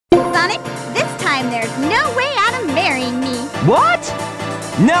Sonic, this time there's no way out of marrying me. What?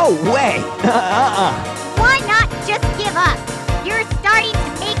 No way! Why not just give up? You're starting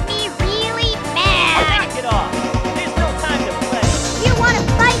to make me really mad. Knock it off. There's no time to play. You want to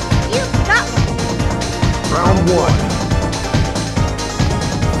fight? You got Round 1.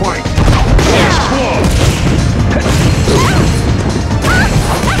 Fight!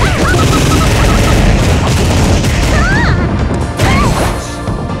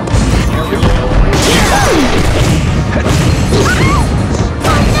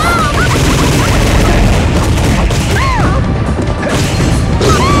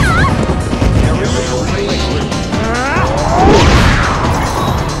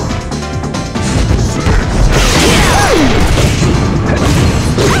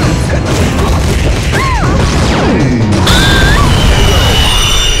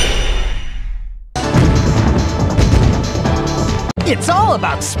 It's all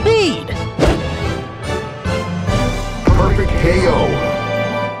about speed! Perfect KO.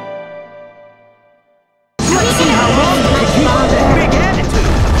 Let's see how long you can keep up that big attitude!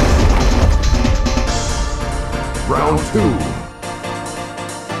 Round 2.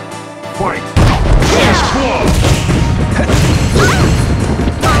 Fight!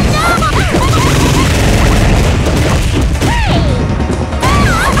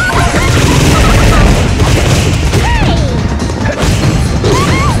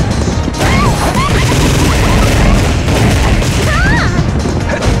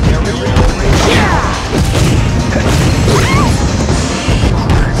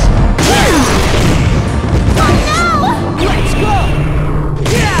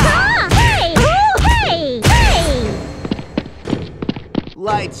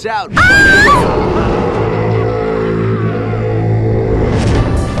 Lights out!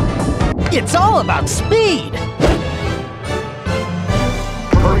 It's all about speed!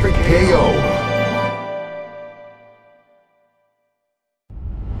 Perfect KO.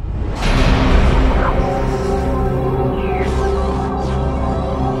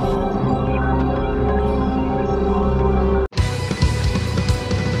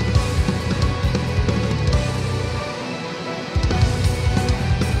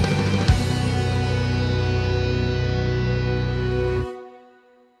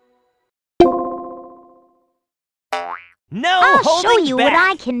 No I'll holding show you back.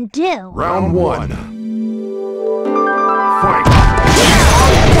 what I can do. Round 1. Fight!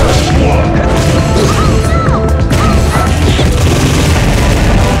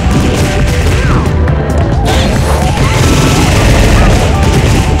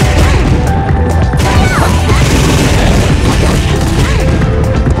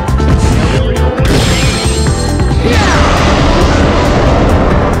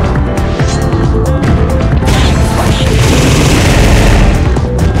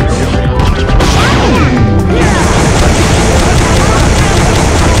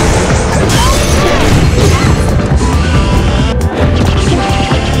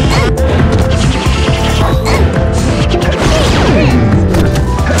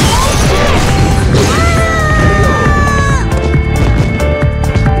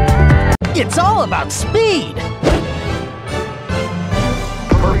 It's all about speed!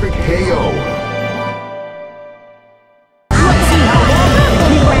 Perfect KO. Let's see how long you can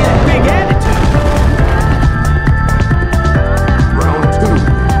keep up that big attitude! Round 2.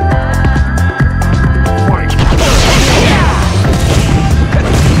 Fight!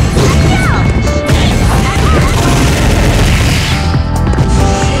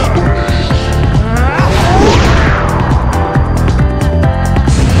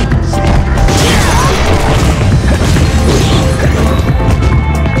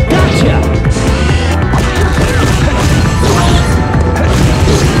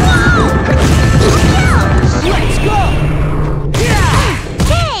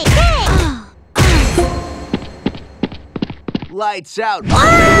 Lights out!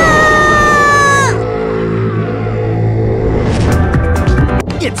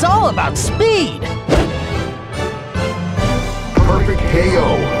 It's all about speed! Perfect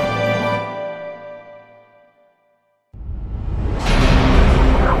KO.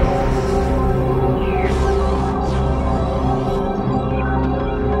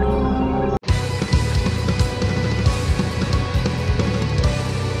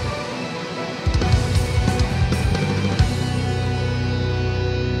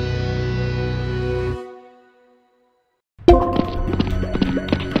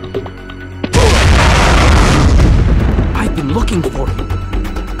 Looking for you.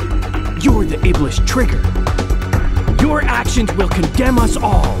 You're the ablest trigger. Your actions will condemn us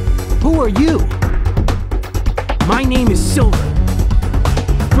all. Who are you? My name is Silver.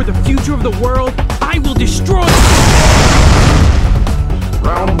 For the future of the world, I will destroy.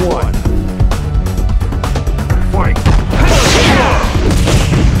 Round one. Fight.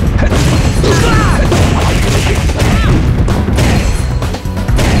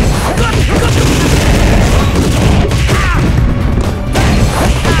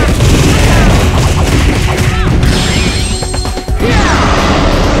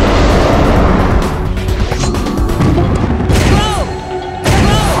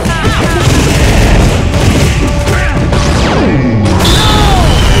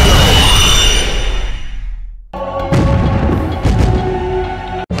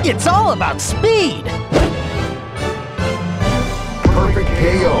 It's all about speed! Perfect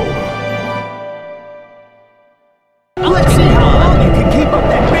KO. Let's see how long you can keep up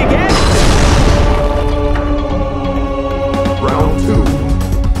that big action! Round two.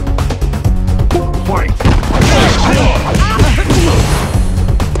 Fight.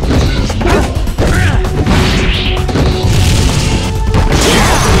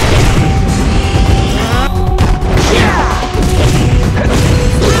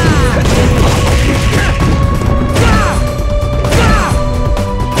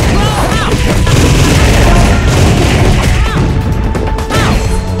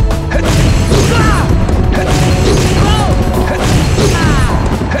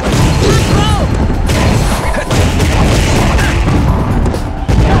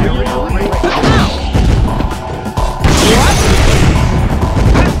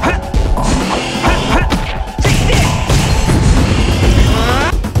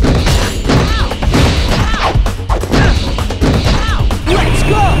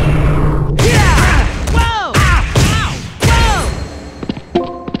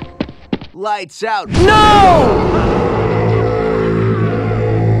 Lights out. No!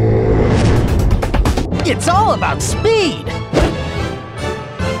 It's all about speed!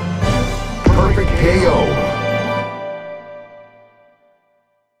 Perfect KO.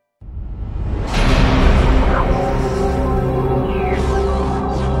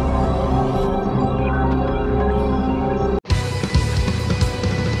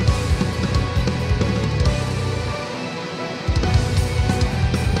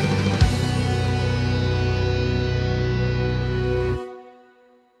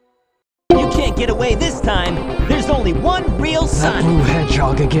 Get away this time. There's only one real That sun. blue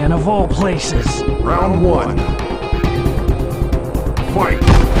hedgehog again, of all places. Round one. Fight.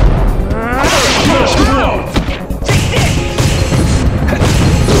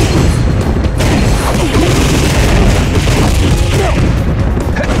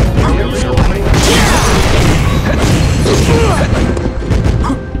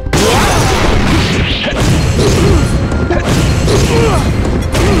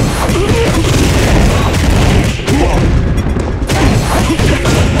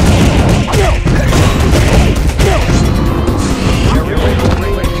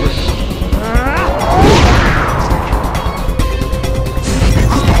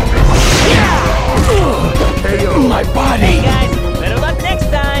 My body! Hey guys, better luck next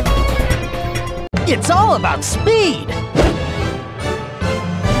time. It's all about speed!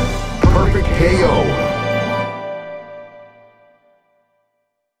 Perfect KO.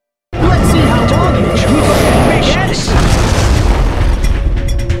 Let's see how long you can keep up that big action!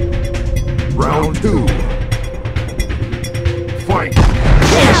 Round two. Fight.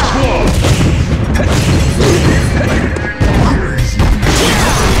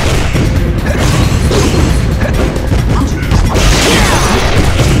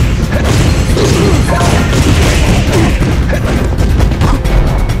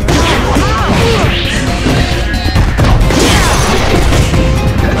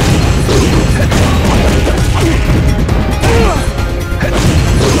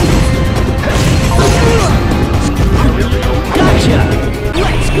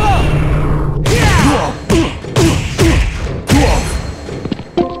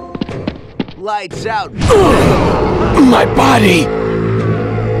 Lights out. My body!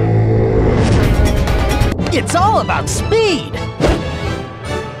 It's all about speed!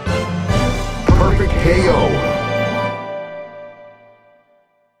 Perfect KO.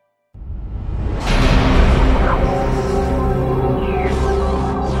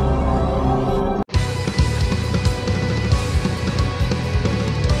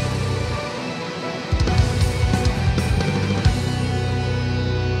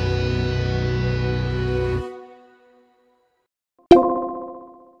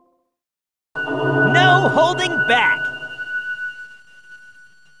 No holding back.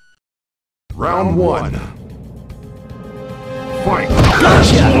 Round one. Fight.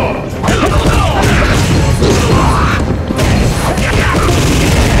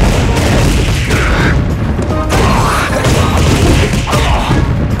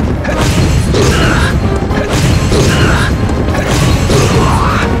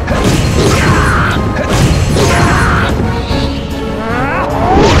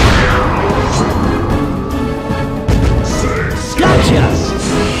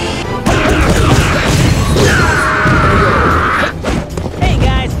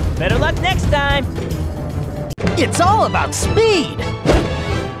 all about speed!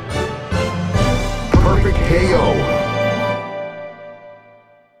 Perfect KO.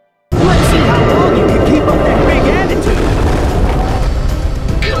 Let's see how long you can keep up that big attitude!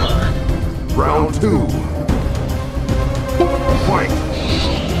 Come on! Round 2. Fight.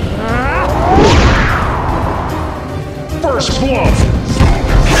 First blood!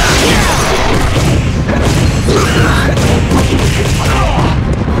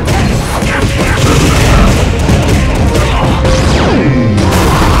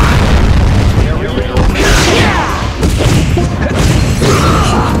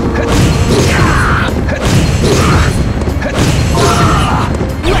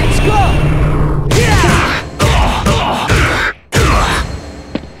 Let's go!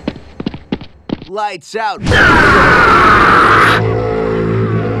 Lights out.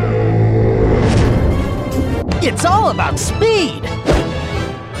 It's all about speed!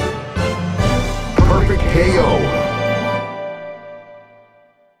 Perfect KO.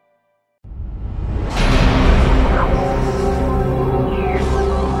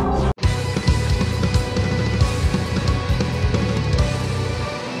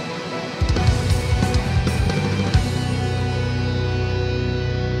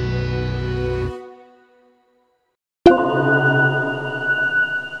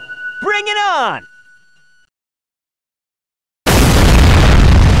 Bring it on!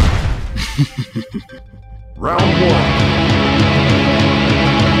 Round 1.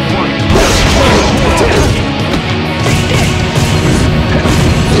 Fight.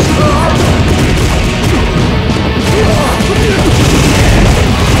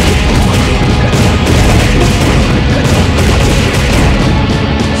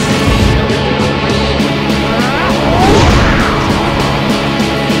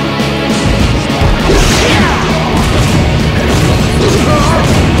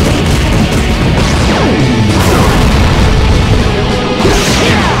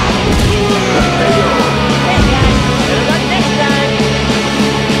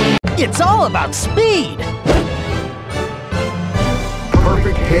 It's all about speed!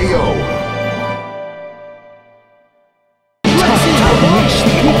 Perfect KO. Let's see how long you can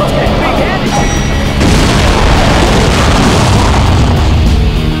keep up that big attitude!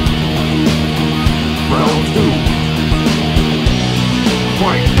 Round 2.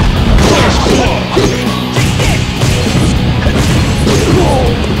 Fight. First blood!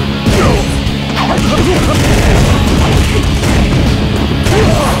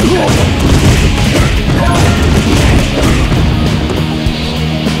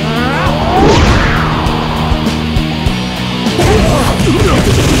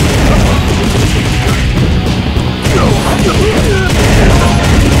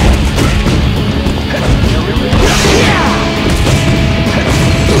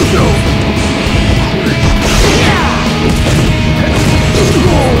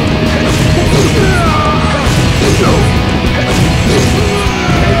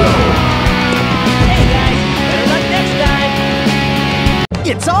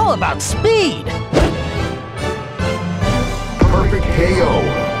 It's all about speed! Perfect KO.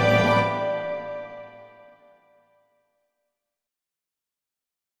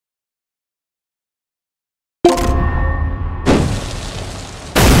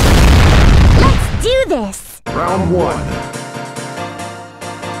 Let's do this! Round 1.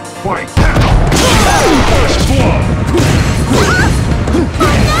 Fight. First blood!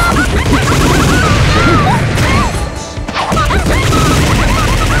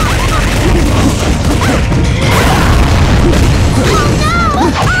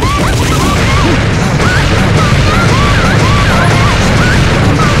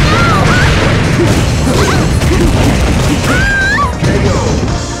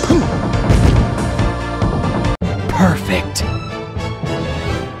 Perfect!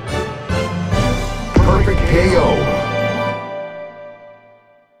 Perfect KO.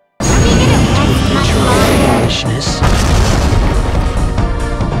 Are we gonna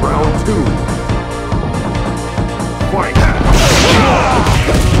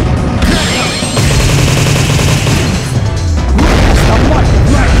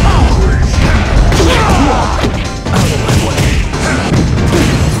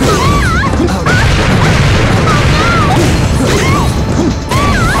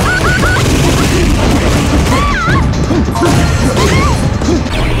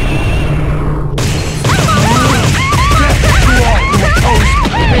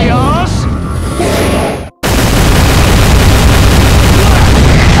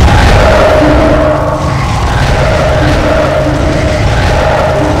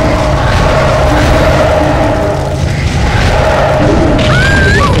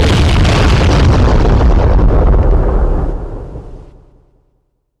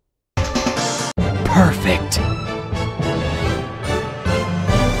Perfect.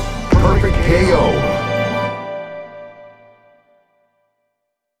 Perfect KO.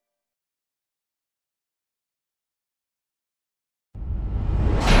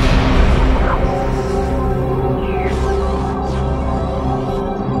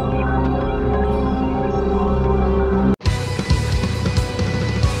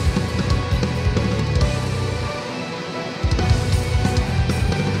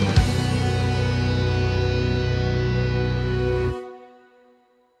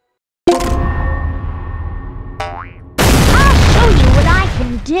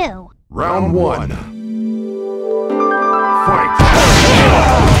 Do. Round 1. Fight!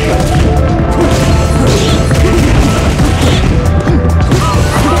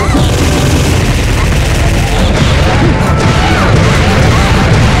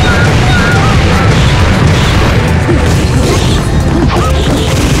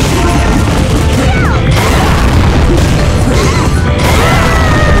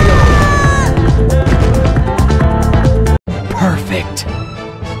 Perfect.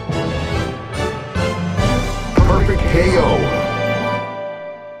 Perfect KO.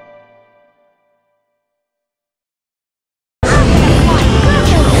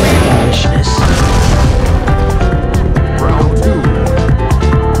 Round 2.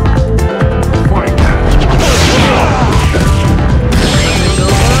 Fight!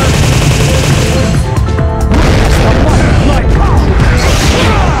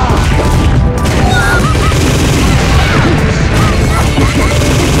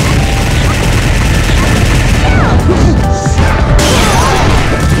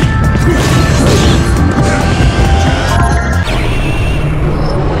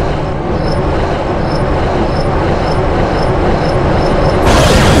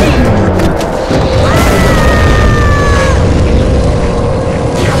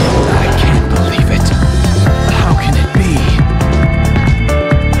 I can't believe it. How can it be?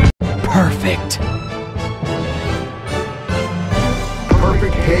 Perfect.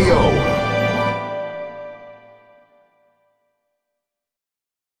 Perfect KO.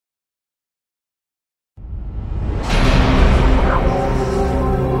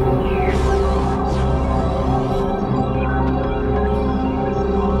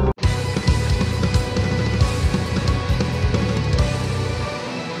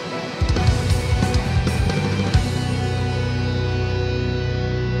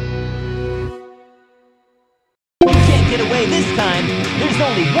 Can't get away this time. There's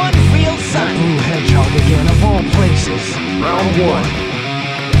only one real son. Blue hedgehog again, of all places. Round 1.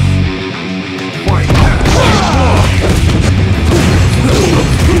 Fight!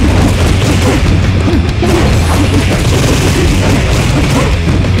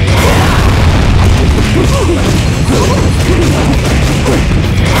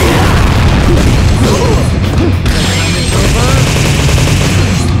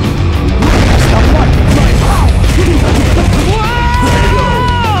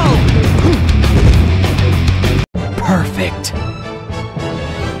 Perfect.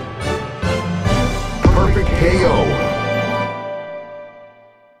 Perfect KO.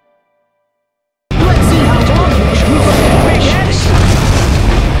 Let's see how long you can keep up that big attitude.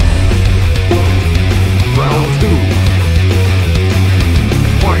 Round 2.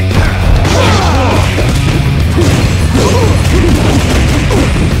 Fight!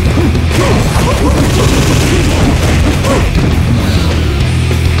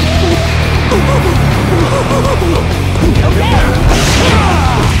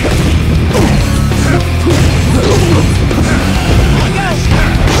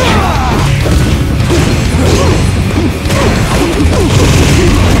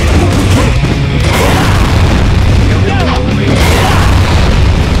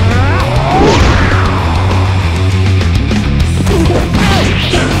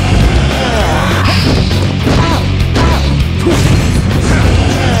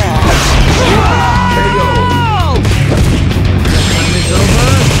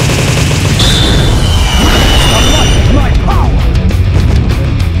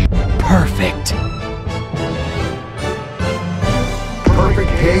 Perfect.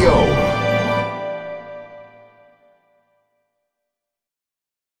 Perfect KO.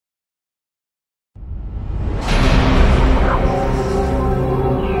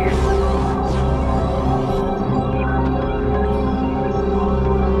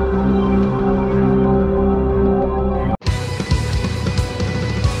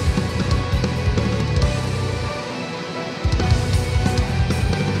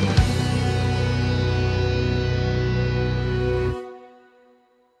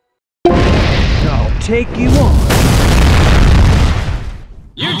 I'll take you on.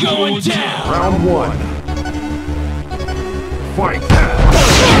 You going down! Round one. Fight!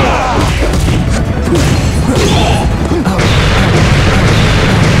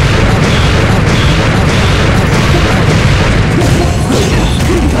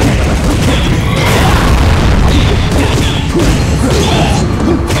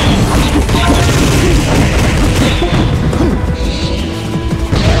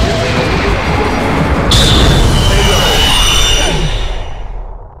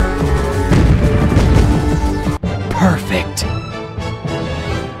 Perfect.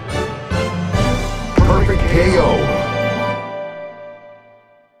 Perfect KO.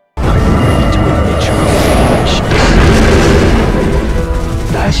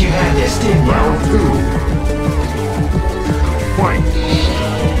 Thought you had this, didn't you? Round two. Fight!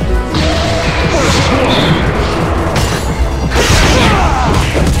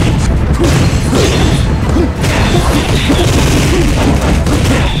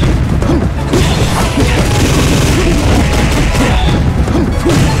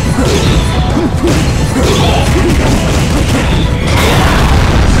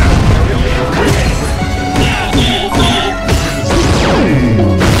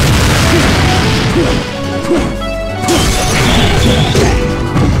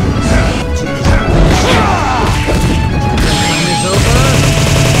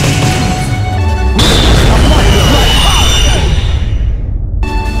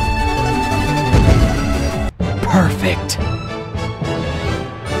 Perfect.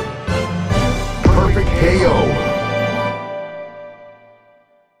 Perfect KO.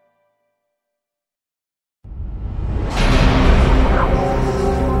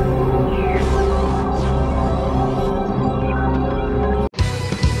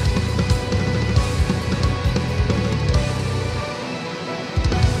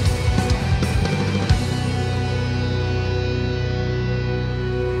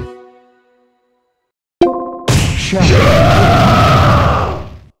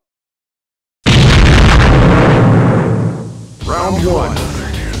 Round one.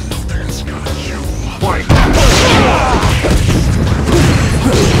 Fight!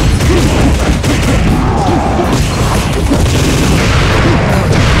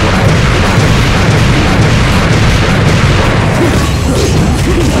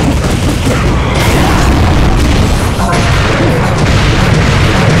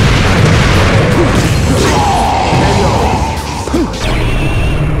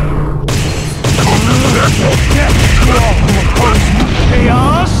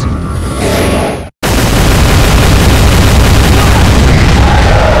 Chaos?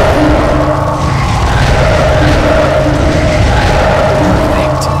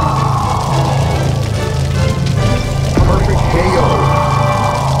 Perfect. Perfect KO.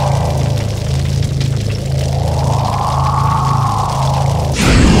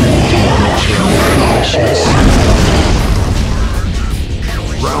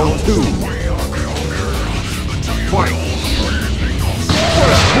 Round two. Fight!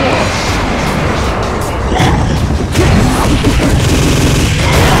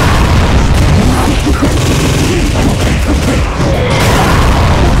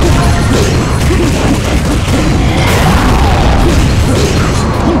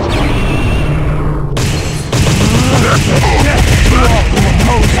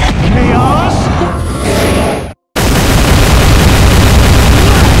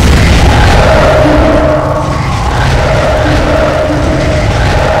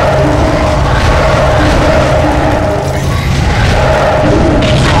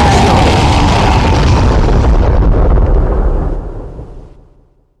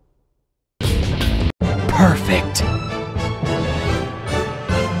 Perfect.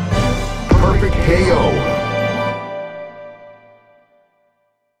 Perfect KO.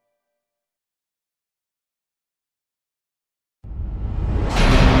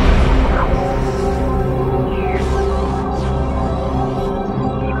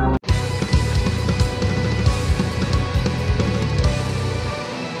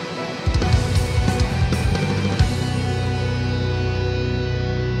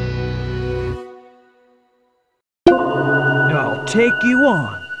 I'll take you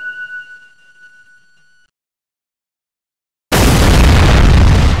on.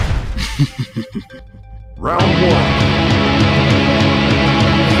 Round one.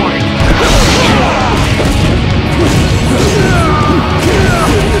 Fight!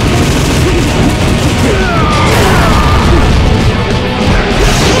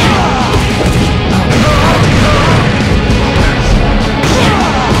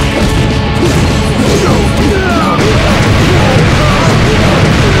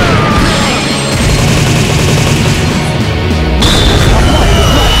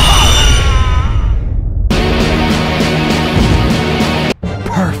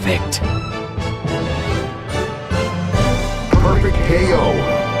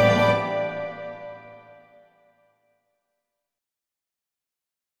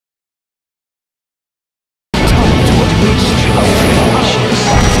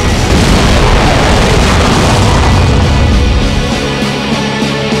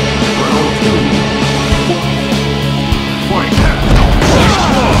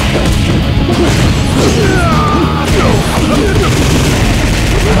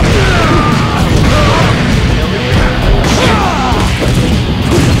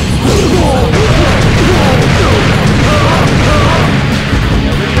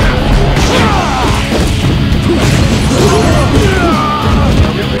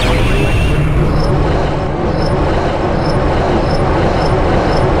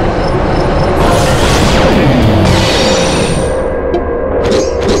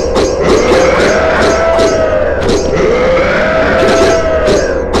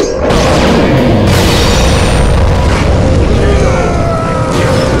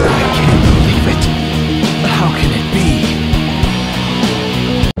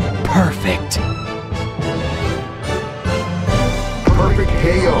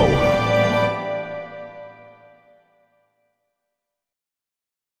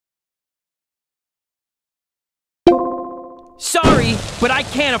 but I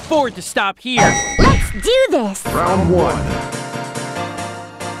can't afford to stop here. Let's do this! Round 1.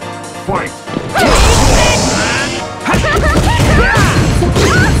 Fight!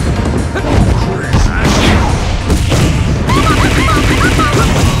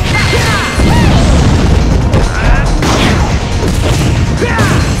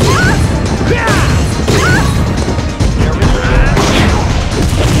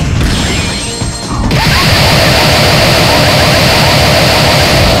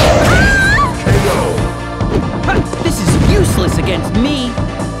 This is useless against me.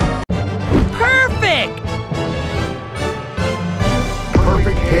 Perfect!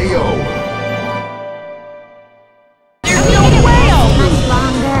 Perfect KO. There's no way I'll lose. Much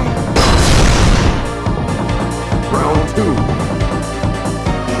longer. Round 2.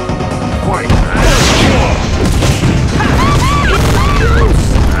 Fight!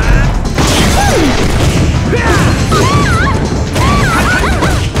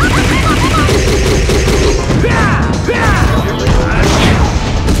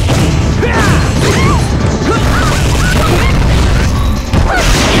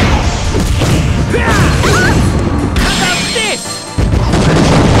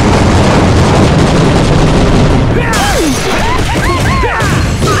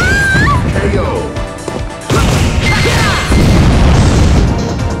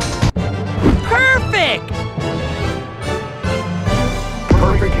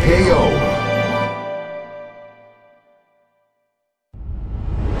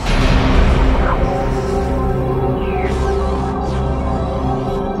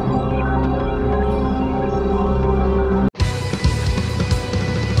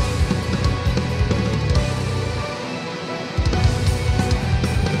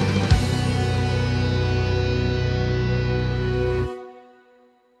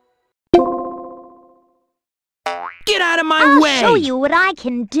 Get out of my I'll way! show you what I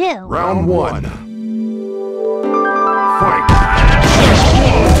can do. Round 1. Fight!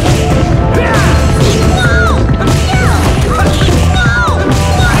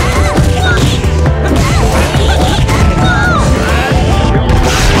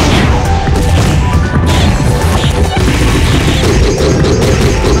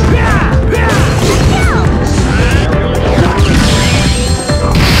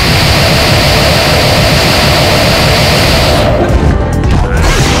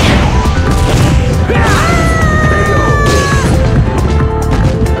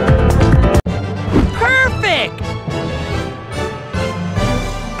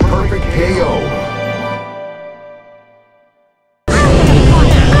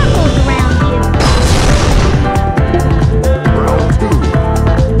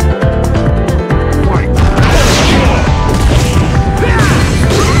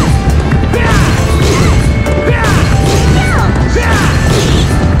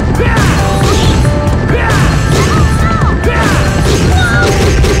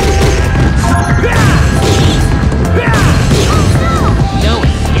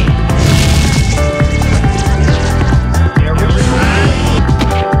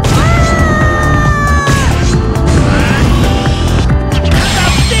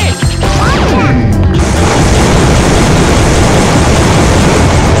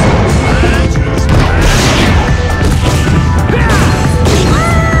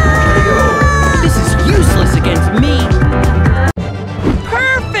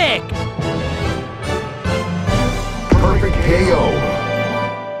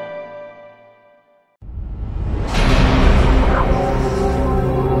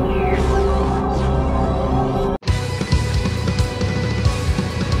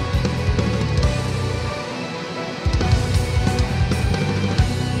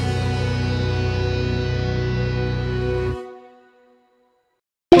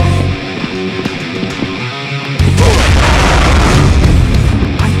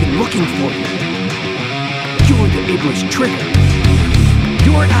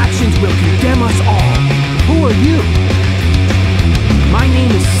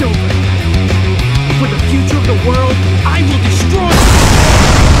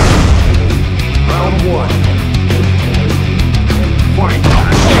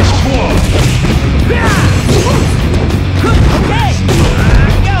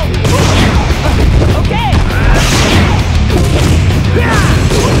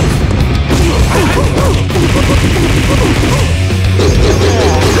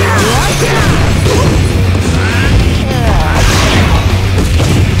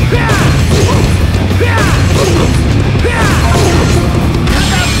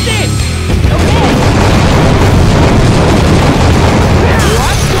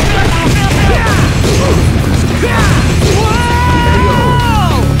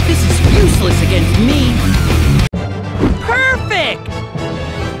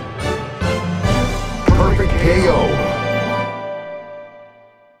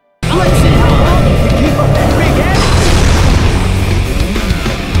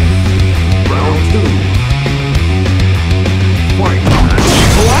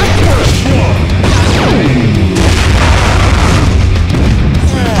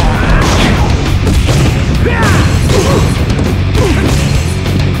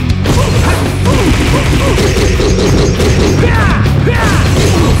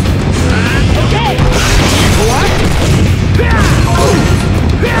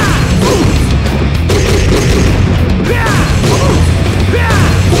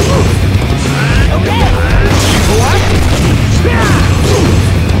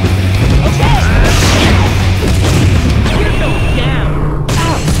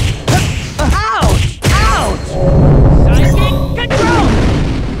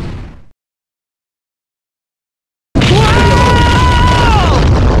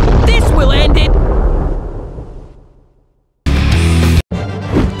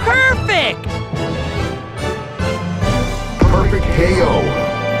 KO.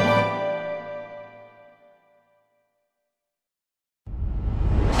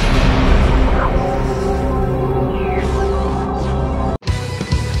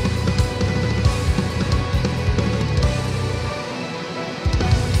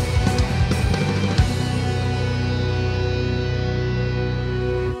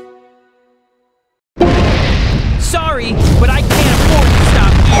 Sorry, but I can't afford to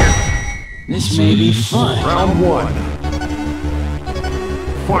stop here. This may be fun. Round 1.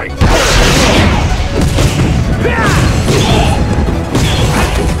 Fight!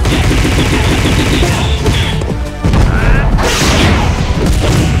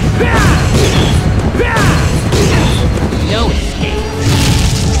 No escape.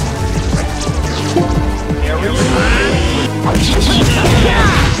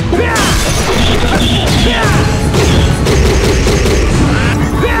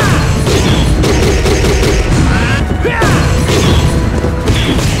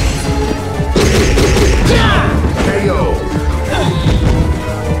 KO.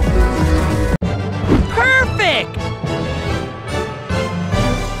 Perfect!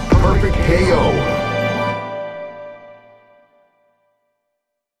 Perfect KO.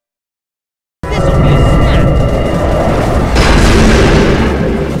 This'll be a snap.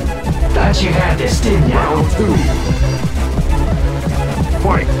 Thought you had this, didn't you? Round 2.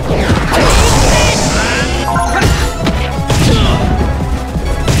 Fight!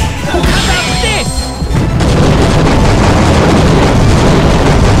 How about this?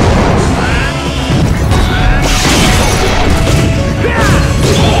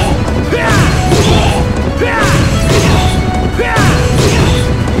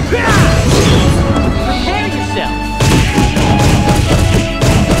 Prepare yourself.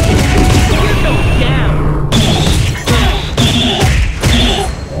 You're going down.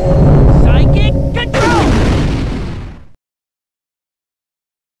 Psychic control.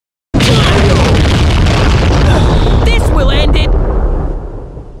 This will end it.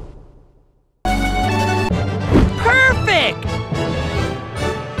 Perfect.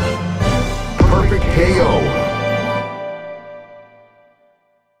 Perfect KO.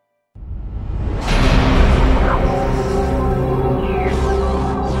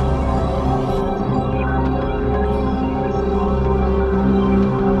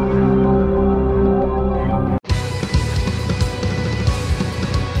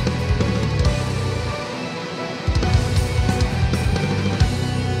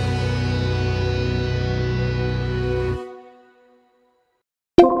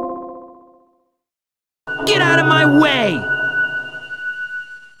 Get out of my way.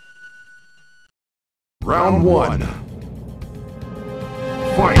 Round 1.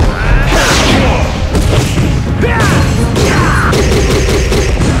 Fight!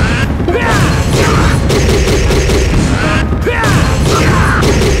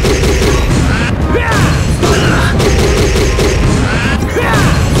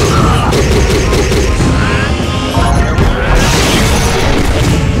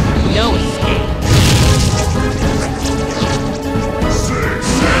 No escape.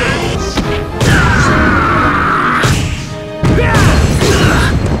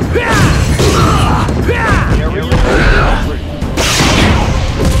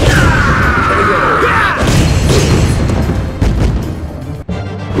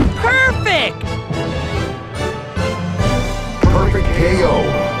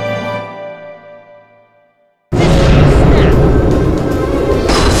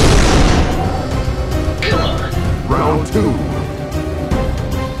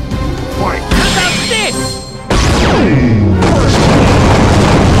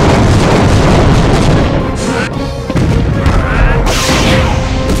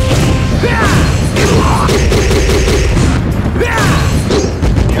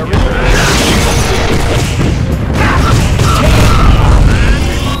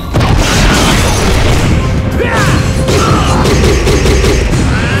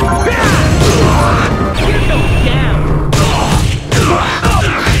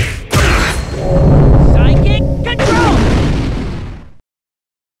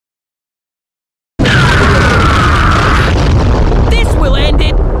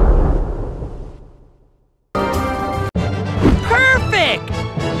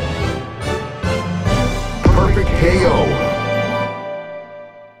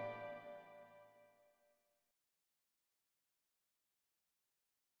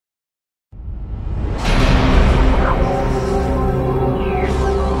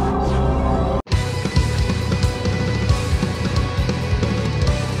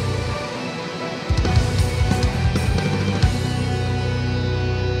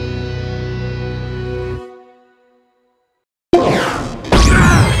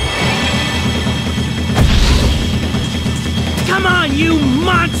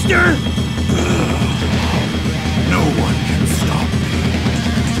 monster! No one can stop me.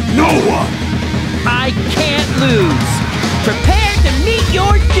 No one! I can't lose. Prepare to meet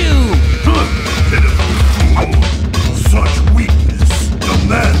your doom. Pitiful fool! Such weakness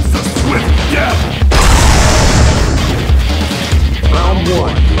demands a swift death! Round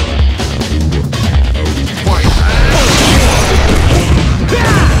one. Fight!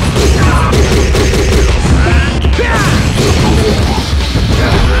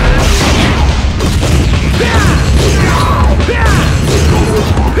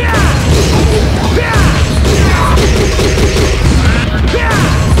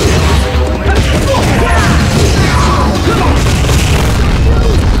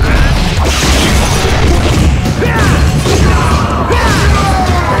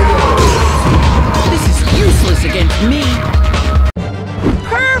 This is useless against me.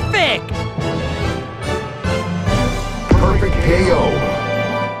 Perfect! Perfect KO!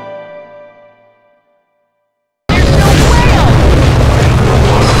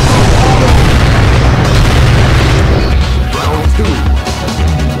 Round two.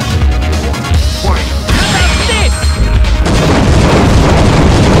 Fight!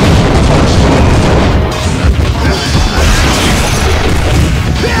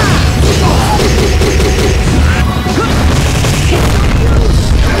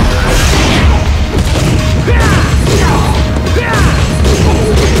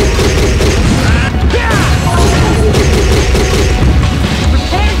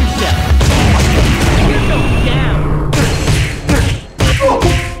 Prepare yourself. You're going down.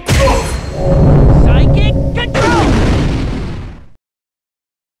 Psychic control.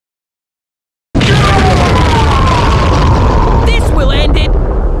 This will end it.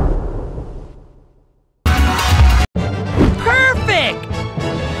 Perfect.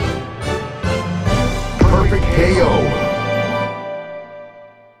 Perfect KO!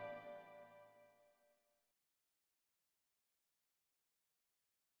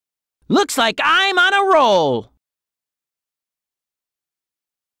 Looks like I'm on a roll.